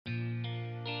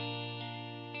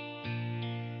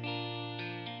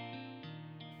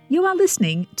You are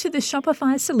listening to the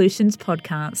Shopify Solutions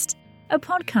Podcast, a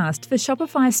podcast for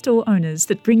Shopify store owners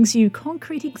that brings you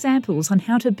concrete examples on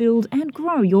how to build and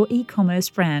grow your e-commerce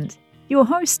brand. Your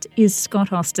host is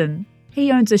Scott Austin.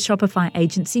 He owns a Shopify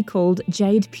agency called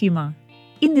Jade Puma.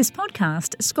 In this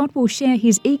podcast, Scott will share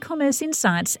his e-commerce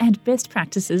insights and best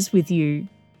practices with you.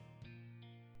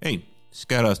 Hey,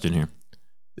 Scott Austin here.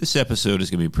 This episode is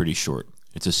going to be pretty short.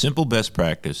 It's a simple best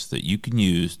practice that you can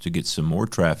use to get some more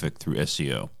traffic through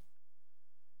SEO.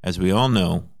 As we all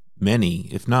know, many,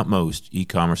 if not most,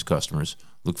 e-commerce customers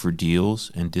look for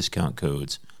deals and discount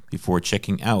codes before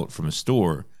checking out from a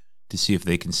store to see if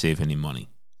they can save any money.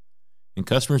 And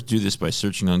customers do this by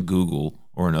searching on Google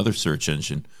or another search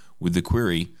engine with the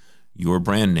query, your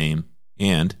brand name,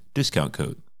 and discount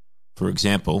code. For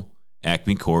example,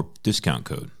 Acme Corp discount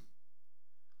code.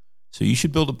 So you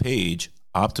should build a page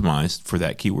optimized for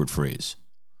that keyword phrase.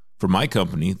 For my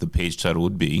company, the page title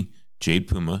would be Jade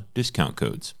Puma discount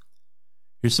codes.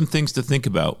 Here's some things to think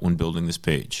about when building this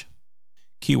page.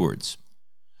 Keywords.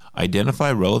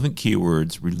 Identify relevant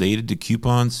keywords related to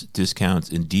coupons,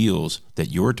 discounts, and deals that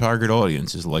your target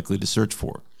audience is likely to search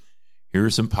for. Here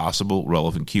are some possible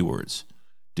relevant keywords: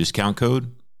 discount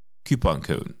code, coupon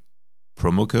code,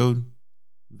 promo code,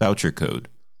 voucher code,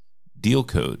 deal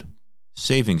code,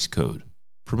 savings code,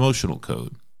 promotional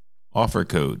code, offer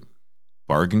code,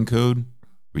 bargain code,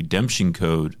 redemption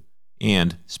code,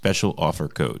 and special offer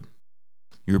code.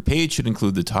 Your page should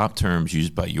include the top terms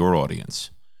used by your audience.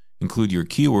 Include your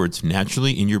keywords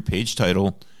naturally in your page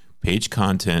title, page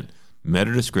content,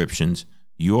 meta descriptions,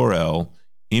 URL,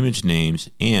 image names,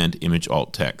 and image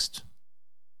alt text.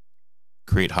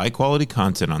 Create high-quality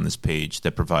content on this page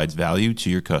that provides value to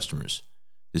your customers.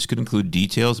 This could include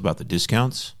details about the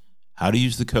discounts, how to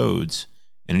use the codes,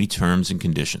 and any terms and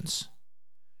conditions.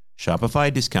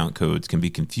 Shopify discount codes can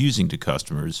be confusing to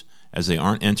customers as they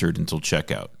aren't entered until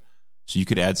checkout, so you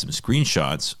could add some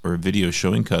screenshots or a video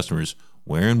showing customers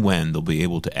where and when they'll be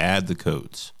able to add the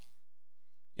codes.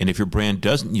 And if your brand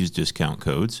doesn't use discount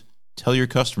codes, tell your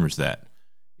customers that.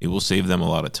 It will save them a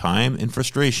lot of time and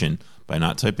frustration by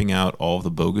not typing out all of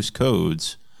the bogus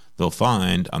codes they'll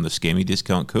find on the scammy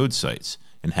discount code sites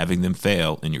and having them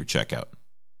fail in your checkout.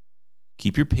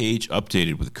 Keep your page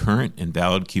updated with current and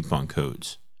valid coupon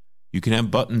codes. You can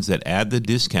have buttons that add the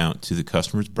discount to the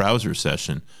customer's browser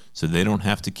session so they don't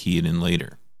have to key it in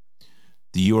later.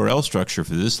 The URL structure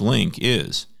for this link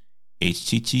is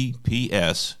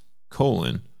https://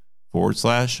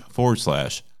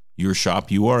 your shop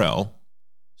URL,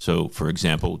 so for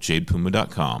example,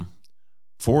 jadepuma.com,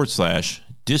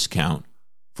 /discount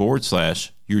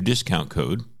 / your discount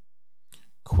code,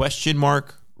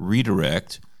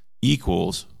 redirect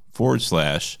equals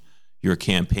 / your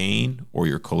campaign or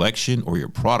your collection or your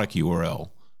product URL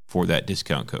for that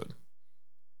discount code.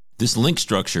 This link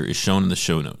structure is shown in the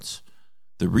show notes.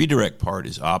 The redirect part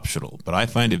is optional, but I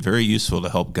find it very useful to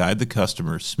help guide the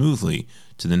customer smoothly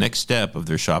to the next step of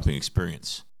their shopping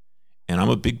experience. And I'm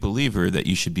a big believer that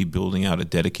you should be building out a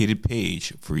dedicated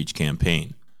page for each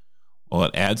campaign. While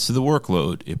it adds to the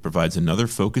workload, it provides another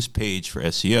focused page for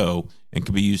SEO and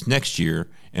can be used next year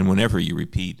and whenever you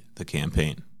repeat the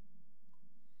campaign.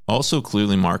 Also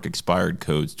clearly mark expired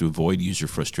codes to avoid user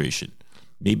frustration.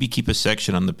 Maybe keep a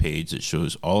section on the page that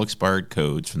shows all expired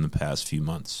codes from the past few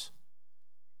months.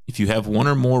 If you have one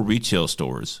or more retail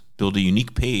stores, build a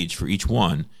unique page for each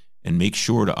one and make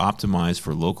sure to optimize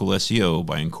for local SEO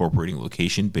by incorporating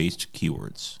location-based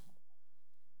keywords.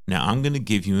 Now I'm going to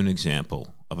give you an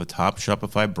example of a top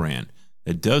Shopify brand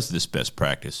that does this best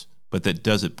practice, but that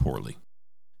does it poorly.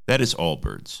 That is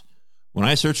Allbirds. When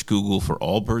I search Google for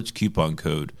Allbirds coupon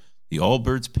code, the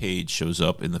Allbirds page shows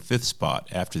up in the 5th spot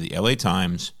after the LA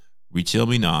Times, Retail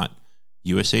Me Not,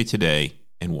 USA Today,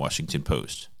 and Washington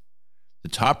Post. The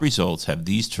top results have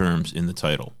these terms in the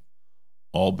title: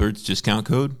 Allbirds discount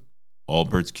code,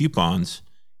 Allbirds coupons,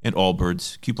 and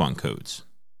Allbirds coupon codes.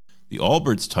 The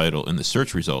Allbirds title in the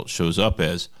search results shows up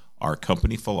as Our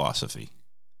Company Philosophy.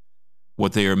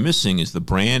 What they are missing is the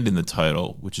brand in the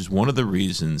title, which is one of the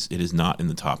reasons it is not in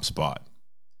the top spot.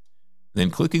 Then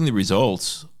clicking the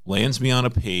results lands me on a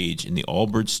page in the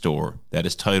Allbirds store that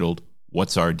is titled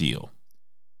What's Our Deal?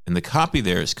 And the copy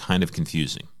there is kind of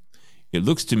confusing. It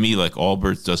looks to me like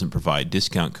Allbirds doesn't provide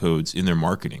discount codes in their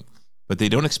marketing, but they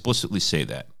don't explicitly say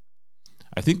that.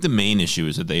 I think the main issue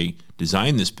is that they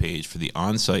designed this page for the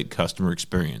on-site customer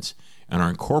experience and are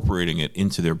incorporating it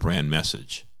into their brand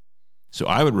message. So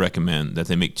I would recommend that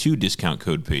they make 2 discount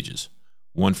code pages,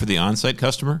 one for the on-site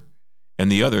customer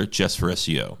and the other just for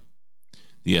SEO.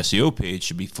 The SEO page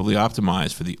should be fully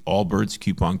optimized for the Allbirds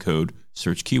coupon code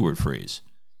search keyword phrase.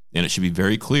 And it should be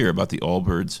very clear about the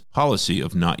Allbirds policy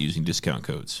of not using discount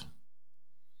codes.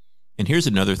 And here's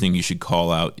another thing you should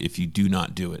call out if you do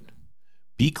not do it.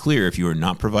 Be clear if you are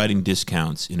not providing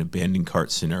discounts in abandoned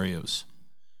cart scenarios.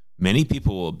 Many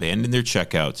people will abandon their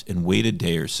checkouts and wait a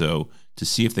day or so to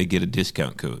see if they get a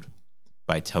discount code.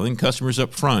 By telling customers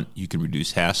up front, you can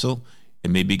reduce hassle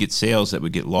and maybe get sales that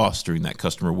would get lost during that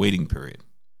customer waiting period.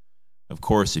 Of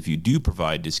course, if you do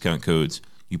provide discount codes,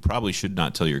 you probably should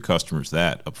not tell your customers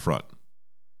that up front.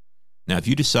 Now, if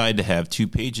you decide to have 2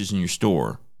 pages in your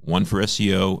store, one for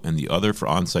SEO and the other for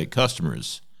on-site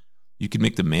customers, you can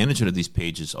make the management of these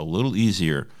pages a little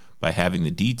easier by having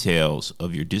the details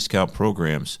of your discount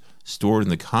programs stored in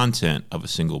the content of a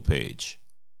single page.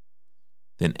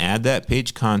 Then add that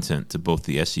page content to both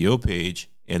the SEO page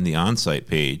and the on-site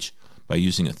page by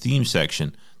using a theme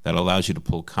section that allows you to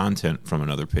pull content from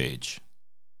another page.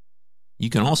 You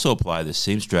can also apply the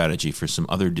same strategy for some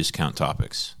other discount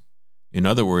topics. In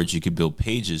other words, you could build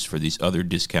pages for these other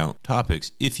discount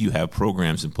topics if you have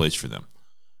programs in place for them.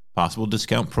 Possible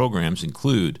discount programs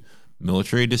include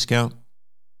military discount,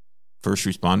 first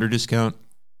responder discount,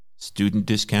 student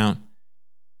discount,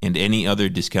 and any other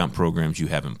discount programs you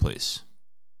have in place.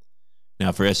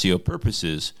 Now, for SEO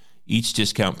purposes, each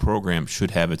discount program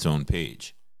should have its own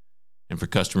page. And for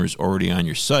customers already on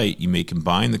your site, you may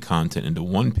combine the content into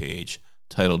one page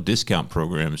titled Discount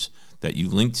Programs that you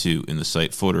link to in the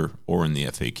site footer or in the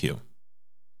FAQ.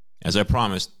 As I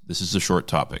promised, this is a short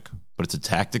topic, but it's a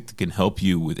tactic that can help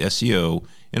you with SEO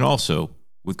and also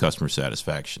with customer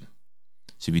satisfaction.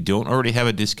 So if you don't already have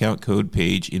a discount code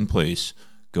page in place,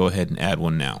 go ahead and add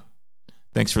one now.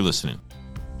 Thanks for listening.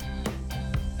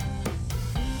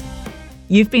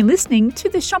 You've been listening to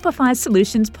the Shopify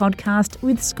Solutions podcast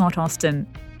with Scott Austin.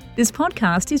 This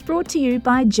podcast is brought to you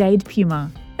by Jade Puma,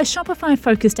 a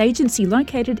Shopify-focused agency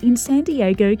located in San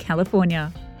Diego,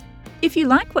 California. If you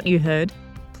like what you heard,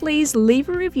 please leave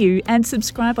a review and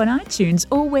subscribe on iTunes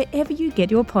or wherever you get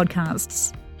your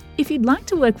podcasts. If you'd like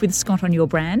to work with Scott on your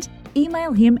brand,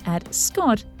 email him at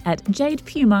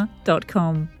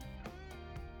scott@jadepuma.com.